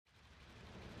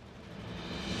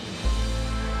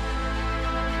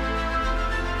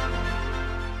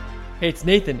Hey, it's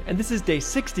Nathan, and this is day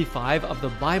 65 of the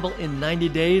Bible in 90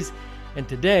 days, and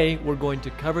today we're going to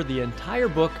cover the entire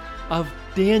book of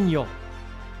Daniel.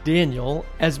 Daniel,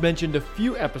 as mentioned a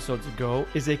few episodes ago,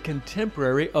 is a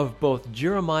contemporary of both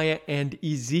Jeremiah and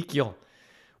Ezekiel.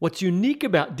 What's unique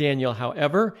about Daniel,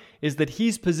 however, is that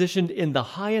he's positioned in the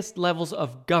highest levels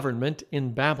of government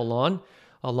in Babylon,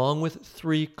 along with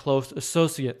three close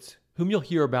associates, whom you'll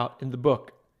hear about in the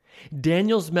book.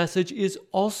 Daniel's message is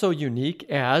also unique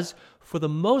as, for the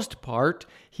most part,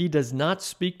 he does not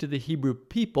speak to the Hebrew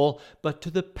people, but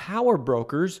to the power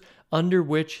brokers under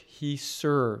which he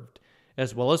served,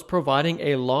 as well as providing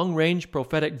a long-range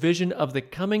prophetic vision of the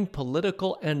coming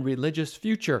political and religious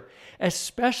future,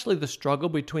 especially the struggle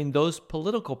between those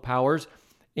political powers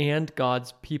and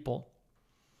God's people.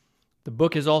 The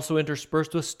book is also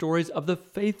interspersed with stories of the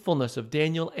faithfulness of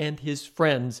Daniel and his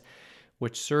friends,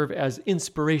 which serve as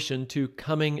inspiration to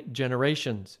coming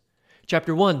generations.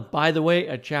 Chapter 1, by the way,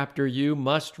 a chapter you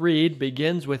must read,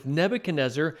 begins with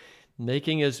Nebuchadnezzar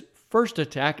making his first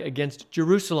attack against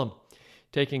Jerusalem.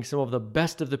 Taking some of the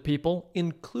best of the people,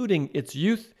 including its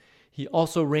youth, he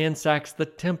also ransacks the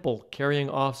temple, carrying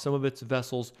off some of its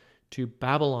vessels to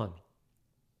Babylon.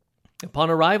 Upon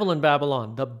arrival in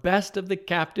Babylon, the best of the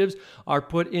captives are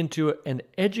put into an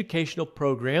educational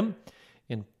program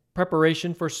in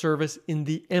preparation for service in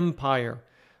the empire.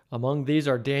 Among these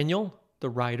are Daniel, the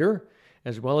writer,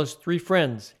 as well as three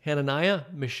friends, Hananiah,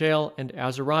 Mishael, and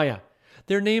Azariah.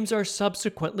 Their names are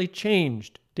subsequently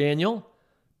changed. Daniel,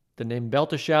 the name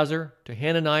Belteshazzar, to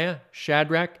Hananiah,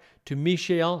 Shadrach, to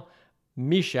Mishael,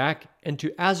 Meshach, and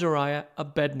to Azariah,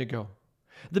 Abednego.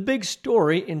 The big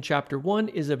story in chapter 1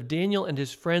 is of Daniel and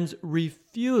his friends'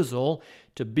 refusal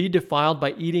to be defiled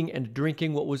by eating and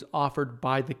drinking what was offered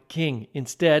by the king,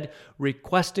 instead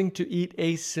requesting to eat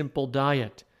a simple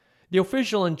diet. The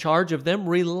official in charge of them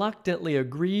reluctantly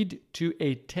agreed to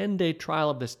a 10-day trial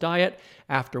of this diet,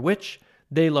 after which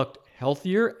they looked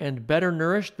healthier and better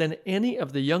nourished than any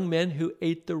of the young men who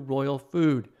ate the royal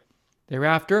food.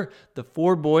 Thereafter, the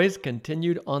four boys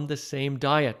continued on the same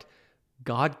diet.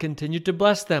 God continued to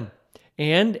bless them,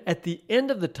 and at the end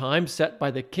of the time set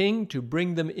by the king to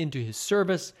bring them into his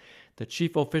service, the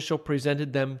chief official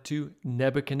presented them to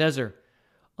Nebuchadnezzar.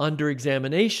 Under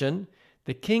examination,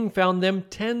 the king found them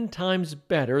 10 times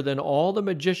better than all the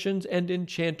magicians and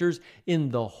enchanters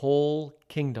in the whole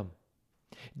kingdom.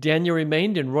 Daniel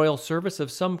remained in royal service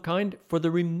of some kind for the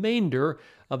remainder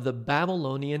of the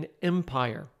Babylonian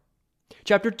Empire.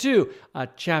 Chapter 2, a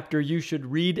chapter you should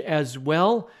read as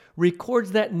well,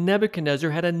 records that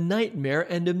Nebuchadnezzar had a nightmare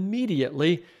and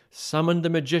immediately summoned the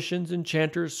magicians,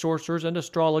 enchanters, sorcerers, and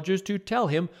astrologers to tell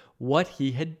him what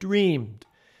he had dreamed.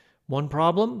 One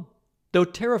problem? Though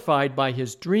terrified by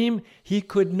his dream, he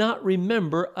could not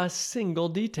remember a single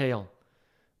detail.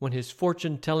 When his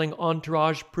fortune-telling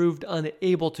entourage proved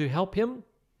unable to help him,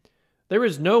 "There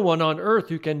is no one on earth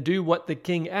who can do what the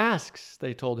king asks,"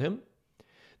 they told him.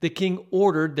 The king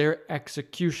ordered their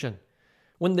execution.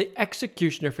 When the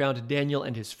executioner found Daniel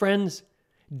and his friends,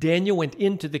 Daniel went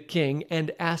in to the king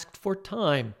and asked for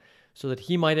time so that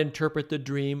he might interpret the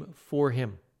dream for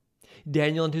him.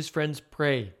 Daniel and his friends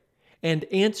pray, and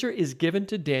answer is given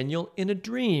to Daniel in a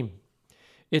dream.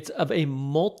 It's of a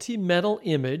multi-metal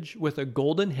image with a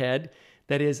golden head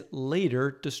that is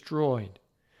later destroyed.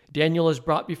 Daniel is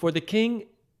brought before the king.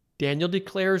 Daniel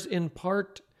declares in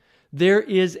part, "There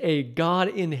is a God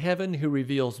in heaven who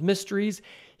reveals mysteries.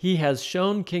 He has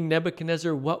shown King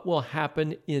Nebuchadnezzar what will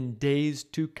happen in days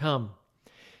to come."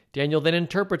 Daniel then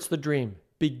interprets the dream,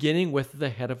 beginning with the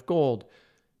head of gold.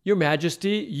 "Your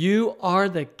Majesty, you are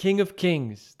the King of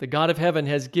Kings. The God of heaven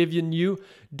has given you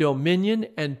dominion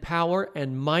and power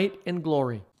and might and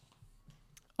glory."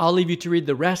 I'll leave you to read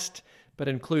the rest, but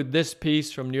include this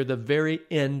piece from near the very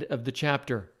end of the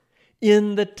chapter.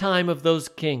 "In the time of those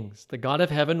kings, the God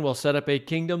of heaven will set up a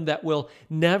kingdom that will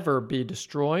never be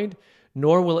destroyed,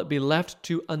 nor will it be left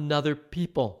to another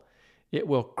people. It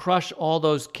will crush all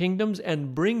those kingdoms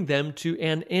and bring them to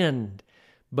an end,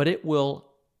 but it will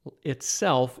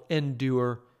itself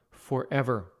endure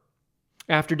forever."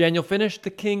 After Daniel finished, the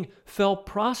king fell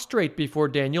prostrate before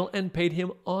Daniel and paid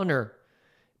him honor.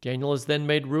 Daniel is then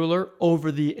made ruler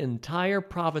over the entire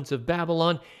province of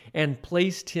Babylon and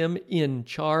placed him in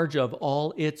charge of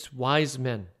all its wise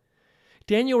men.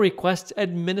 Daniel requests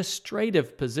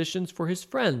administrative positions for his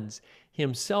friends,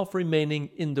 himself remaining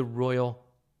in the royal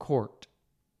court.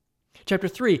 Chapter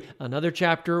 3, another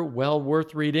chapter well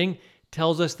worth reading,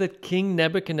 tells us that King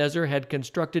Nebuchadnezzar had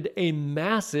constructed a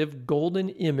massive golden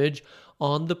image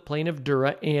on the plain of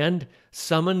Dura and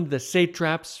summoned the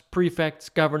satraps, prefects,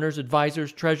 governors,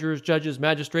 advisors, treasurers, judges,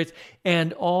 magistrates,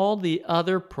 and all the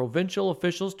other provincial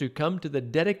officials to come to the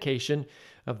dedication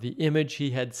of the image he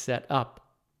had set up.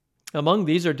 Among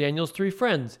these are Daniel's three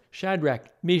friends, Shadrach,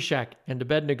 Meshach, and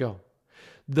Abednego.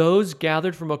 Those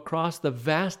gathered from across the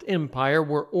vast empire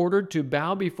were ordered to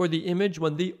bow before the image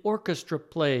when the orchestra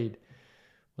played.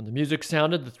 When the music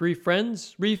sounded, the three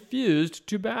friends refused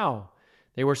to bow.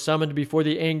 They were summoned before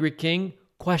the angry king,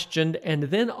 questioned, and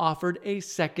then offered a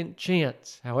second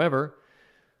chance. However,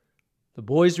 the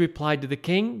boys replied to the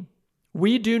king,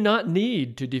 "We do not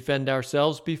need to defend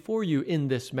ourselves before you in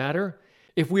this matter.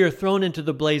 If we are thrown into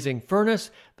the blazing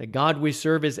furnace, the God we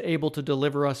serve is able to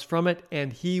deliver us from it,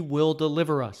 and he will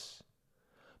deliver us.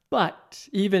 But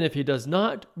even if he does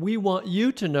not, we want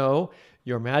you to know,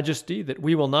 Your Majesty, that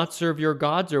we will not serve your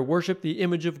gods or worship the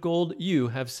image of gold you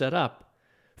have set up."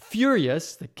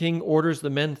 Furious, the king orders the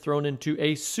men thrown into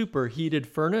a superheated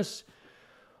furnace.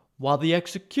 While the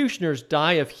executioners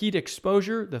die of heat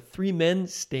exposure, the three men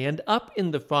stand up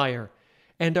in the fire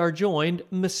and are joined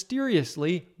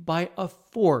mysteriously by a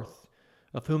fourth,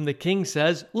 of whom the king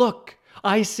says, "Look,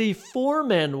 I see 4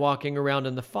 men walking around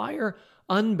in the fire,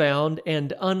 unbound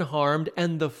and unharmed,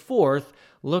 and the fourth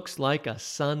looks like a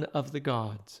son of the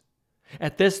gods."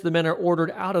 At this, the men are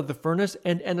ordered out of the furnace,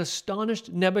 and an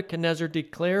astonished Nebuchadnezzar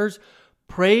declares,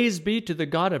 "Praise be to the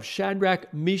God of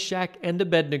Shadrach, Meshach, and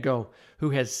Abednego, who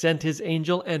has sent his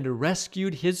angel and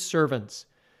rescued his servants."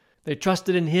 They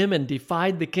trusted in him and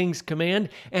defied the king's command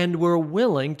and were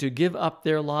willing to give up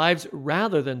their lives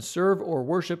rather than serve or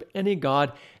worship any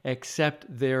god except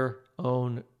their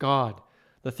own God.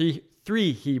 The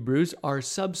three Hebrews are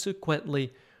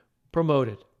subsequently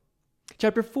promoted.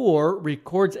 Chapter 4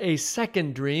 records a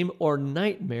second dream or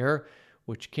nightmare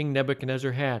which King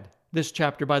Nebuchadnezzar had. This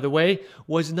chapter, by the way,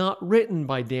 was not written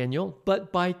by Daniel,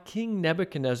 but by King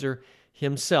Nebuchadnezzar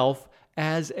himself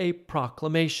as a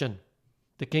proclamation.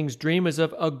 The king's dream is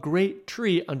of a great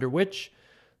tree under which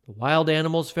the wild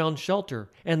animals found shelter,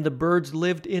 and the birds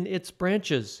lived in its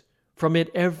branches. From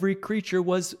it every creature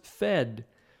was fed.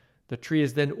 The tree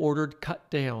is then ordered cut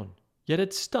down, yet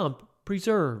its stump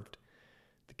preserved.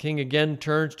 The king again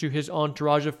turns to his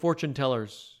entourage of fortune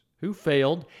tellers, who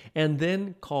failed, and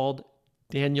then called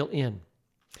Daniel in.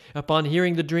 Upon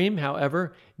hearing the dream,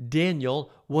 however,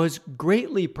 Daniel was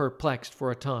greatly perplexed for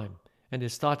a time, and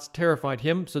his thoughts terrified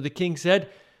him. So the king said,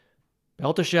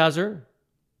 "Belteshazzar,"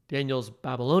 Daniel's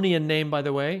Babylonian name, by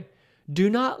the way, "do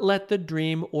not let the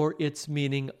dream or its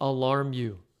meaning alarm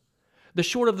you." The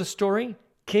short of the story,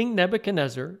 King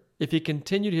Nebuchadnezzar, if he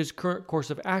continued his current course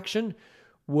of action,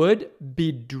 would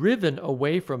be driven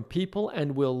away from people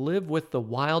and will live with the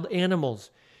wild animals.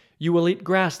 You will eat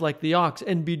grass like the ox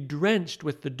and be drenched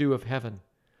with the dew of heaven.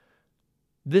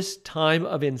 This time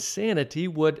of insanity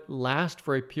would last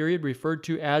for a period referred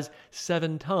to as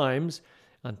 7 times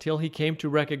until he came to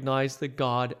recognize the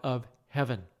God of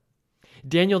heaven.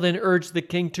 Daniel then urged the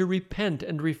king to repent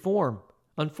and reform.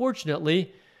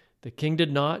 Unfortunately, the king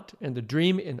did not, and the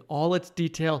dream in all its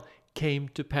detail came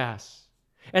to pass.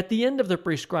 At the end of the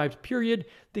prescribed period,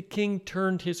 the king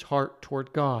turned his heart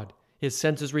toward God. His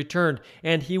senses returned,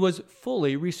 and he was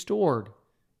fully restored.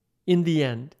 In the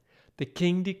end, the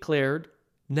king declared,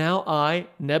 "Now I,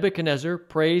 Nebuchadnezzar,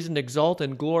 praise and exalt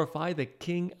and glorify the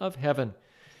King of heaven,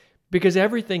 because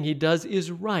everything he does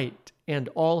is right, and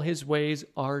all his ways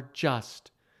are just.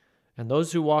 And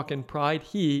those who walk in pride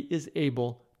he is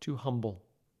able to humble."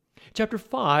 Chapter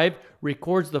 5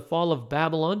 records the fall of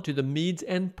Babylon to the Medes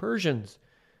and Persians.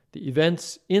 The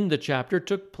events in the chapter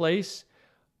took place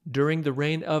during the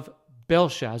reign of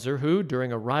Belshazzar, who,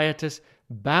 during a riotous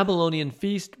Babylonian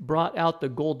feast, brought out the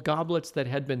gold goblets that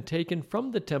had been taken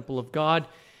from the temple of God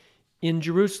in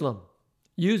Jerusalem,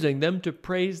 using them to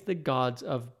praise the gods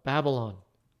of Babylon.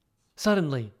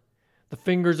 Suddenly, the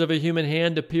fingers of a human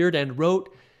hand appeared and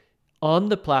wrote on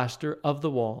the plaster of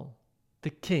the wall. The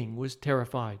king was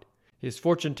terrified. His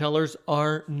fortune tellers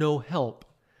are no help,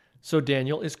 so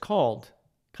Daniel is called.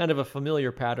 Kind of a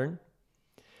familiar pattern.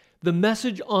 The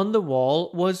message on the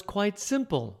wall was quite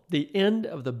simple. The end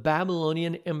of the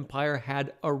Babylonian Empire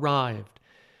had arrived.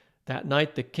 That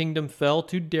night the kingdom fell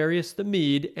to Darius the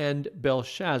Mede, and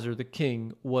Belshazzar the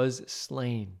king was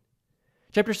slain.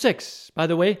 Chapter 6, by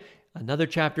the way, another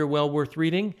chapter well worth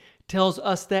reading, tells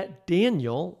us that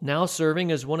Daniel, now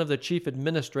serving as one of the chief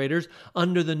administrators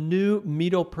under the new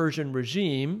Medo-Persian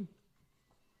regime,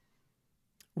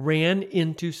 ran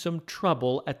into some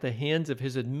trouble at the hands of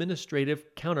his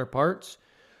administrative counterparts,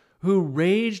 who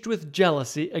raged with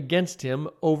jealousy against him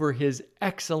over his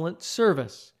excellent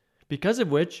service, because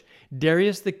of which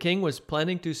Darius the king was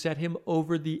planning to set him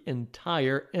over the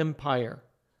entire empire.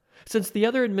 Since the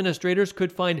other administrators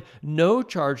could find no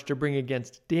charge to bring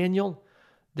against Daniel,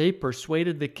 they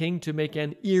persuaded the king to make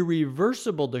an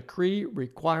irreversible decree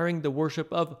requiring the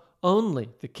worship of only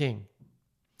the king.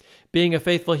 Being a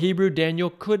faithful Hebrew, Daniel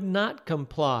could not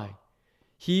comply.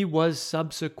 He was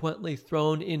subsequently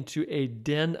thrown into a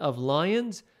den of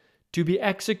lions to be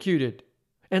executed,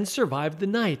 and survived the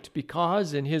night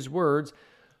because, in his words,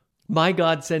 "My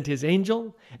God sent his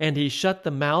angel, and he shut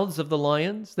the mouths of the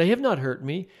lions. They have not hurt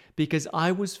me, because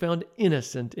I was found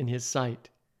innocent in his sight."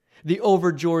 The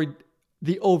overjoyed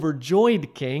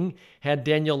king had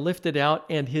Daniel lifted out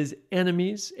and his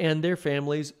enemies and their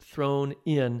families thrown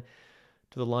in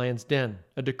to the lion's den.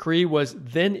 A decree was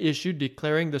then issued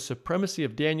declaring the supremacy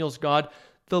of Daniel's God,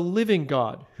 the living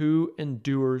God who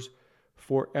endures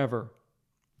forever.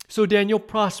 So Daniel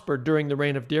prospered during the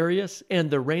reign of Darius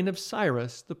and the reign of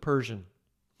Cyrus the Persian.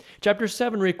 Chapter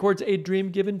 7 records a dream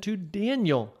given to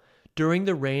Daniel during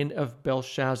the reign of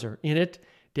Belshazzar. In it,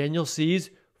 Daniel sees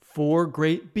 4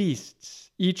 great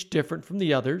beasts, each different from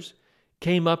the others,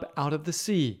 came up out of the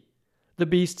sea. The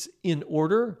beasts in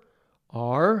order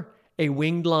are a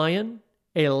winged lion,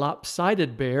 a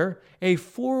lopsided bear, a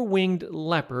 4-winged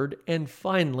leopard, and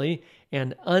finally,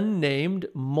 an unnamed,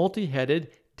 multi-headed,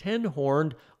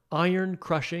 10-horned,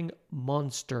 iron-crushing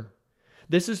monster.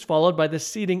 This is followed by the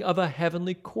seating of a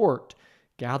heavenly court,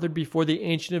 gathered before the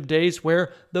Ancient of Days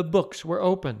where the books were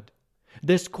opened.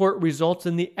 This court results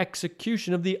in the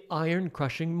execution of the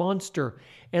iron-crushing monster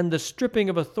and the stripping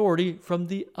of authority from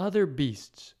the other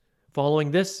beasts.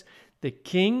 Following this, the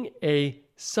king, a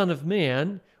son of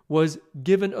man, was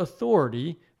given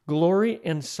authority, glory,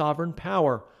 and sovereign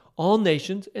power. All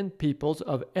nations and peoples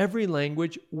of every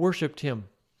language worshipped him.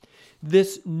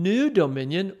 This new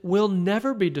dominion will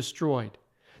never be destroyed.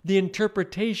 The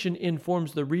interpretation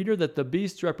informs the reader that the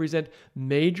beasts represent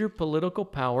major political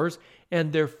powers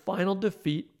and their final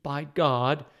defeat by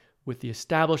God with the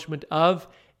establishment of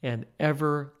an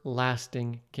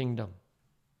everlasting kingdom.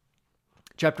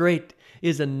 Chapter 8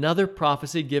 is another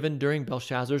prophecy given during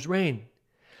Belshazzar's reign.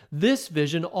 This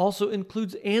vision also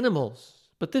includes animals,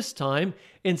 but this time,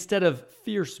 instead of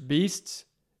fierce beasts,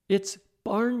 it's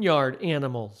barnyard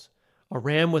animals. A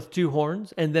ram with 2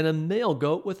 horns, and then a male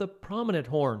goat with a prominent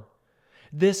horn.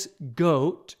 This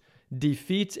goat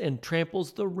defeats and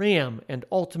tramples the ram and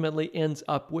ultimately ends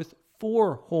up with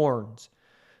 4 horns.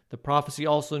 The prophecy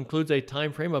also includes a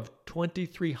time frame of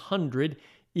 2,300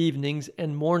 evenings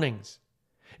and mornings.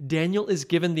 Daniel is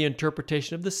given the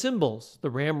interpretation of the symbols. The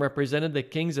ram represented the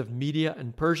kings of Media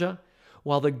and Persia,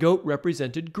 while the goat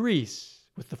represented Greece,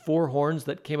 with the 4 horns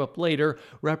that came up later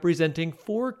representing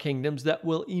 4 kingdoms that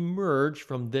will emerge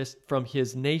from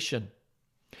his nation.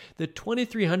 The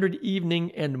 2,300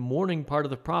 evening and morning part of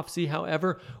the prophecy,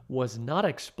 however, was not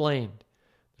explained.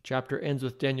 The chapter ends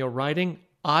with Daniel writing,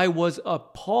 "I was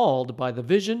appalled by the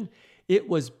vision. It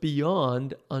was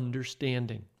beyond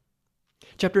understanding."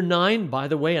 Chapter 9, by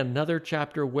the way, another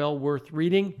chapter well worth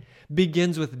reading,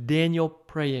 begins with Daniel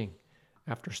praying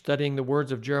after studying the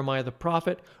words of Jeremiah the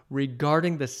prophet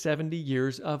regarding the 70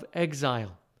 years of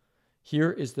exile.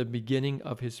 Here is the beginning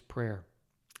of his prayer.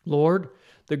 "Lord,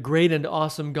 the great and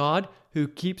awesome God, who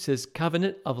keeps his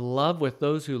covenant of love with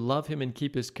those who love him and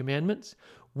keep his commandments,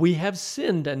 we have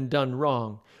sinned and done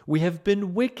wrong. We have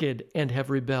been wicked and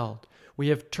have rebelled. We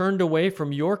have turned away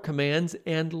from your commands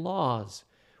and laws.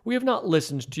 We have not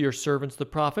listened to your servants the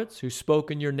prophets, who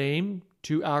spoke in your name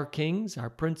to our kings,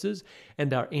 our princes,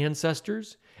 and our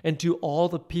ancestors, and to all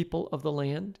the people of the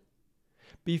land."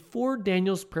 Before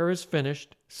Daniel's prayer is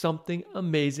finished, something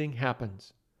amazing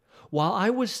happens. While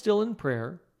I was still in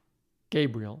prayer,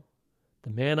 Gabriel, the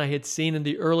man I had seen in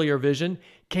the earlier vision,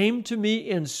 came to me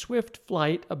in swift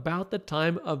flight about the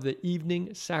time of the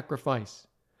evening sacrifice.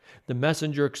 The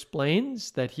messenger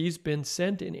explains that he's been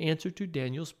sent in answer to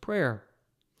Daniel's prayer.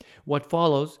 What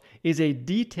follows is a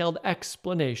detailed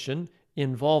explanation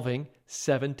involving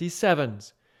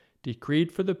 77s,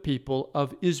 decreed for the people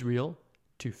of Israel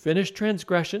to finish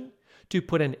transgression, to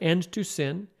put an end to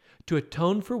sin, to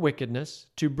atone for wickedness,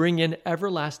 to bring in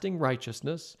everlasting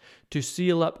righteousness, to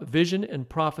seal up vision and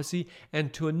prophecy,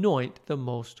 and to anoint the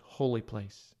most holy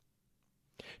place.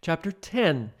 Chapter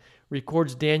 10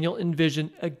 records Daniel in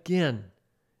vision again.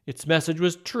 Its message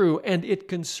was true, and it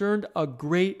concerned a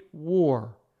great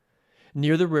war.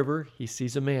 Near the river, he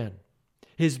sees a man.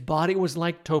 His body was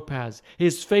like topaz,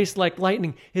 his face like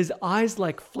lightning, his eyes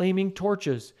like flaming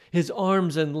torches, his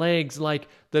arms and legs like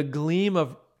the gleam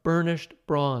of burnished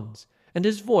bronze, and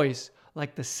his voice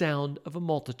like the sound of a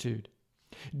multitude.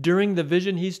 During the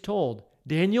vision he's told,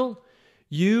 Daniel,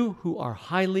 you who are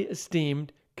highly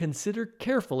esteemed, consider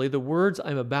carefully the words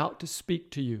I'm about to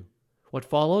speak to you. What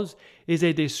follows is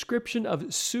a description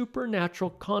of supernatural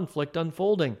conflict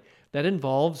unfolding that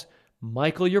involves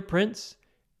Michael, your prince,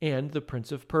 and the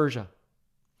prince of Persia.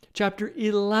 Chapter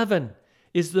 11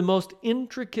 is the most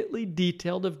intricately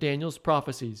detailed of Daniel's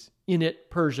prophecies. In it,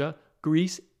 Persia,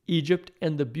 Greece, Egypt,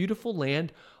 and the beautiful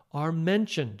land are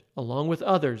mentioned, along with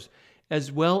others,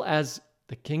 as well as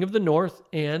the king of the north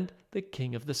and the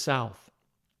king of the south.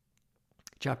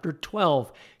 Chapter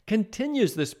 12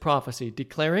 continues this prophecy,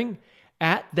 declaring,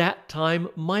 "At that time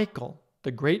Michael,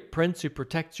 the great prince who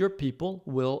protects your people,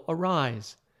 will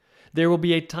arise. There will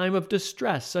be a time of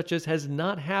distress such as has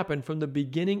not happened from the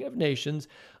beginning of nations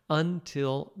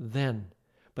until then.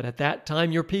 But at that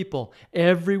time your people,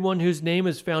 everyone whose name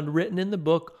is found written in the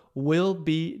book, will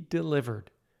be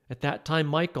delivered. At that time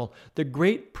Michael, the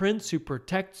great prince who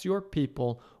protects your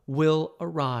people, will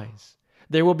arise.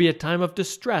 There will be a time of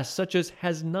distress such as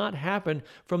has not happened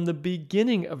from the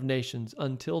beginning of nations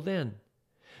until then.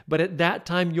 But at that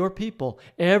time your people,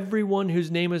 everyone whose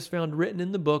name is found written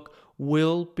in the book,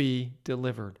 will be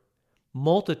delivered.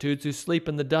 Multitudes who sleep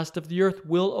in the dust of the earth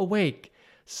will awake,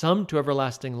 some to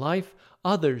everlasting life,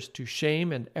 others to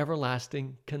shame and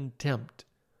everlasting contempt."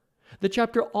 The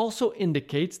chapter also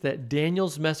indicates that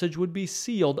Daniel's message would be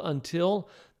sealed until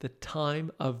the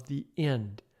time of the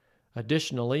end.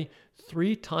 Additionally,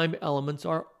 3 time elements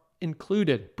are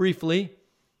included. Briefly,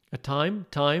 a time,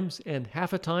 times, and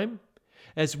half a time,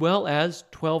 as well as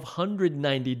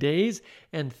 1290 days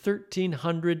and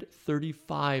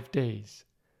 1335 days.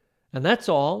 And that's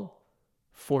all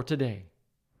for today.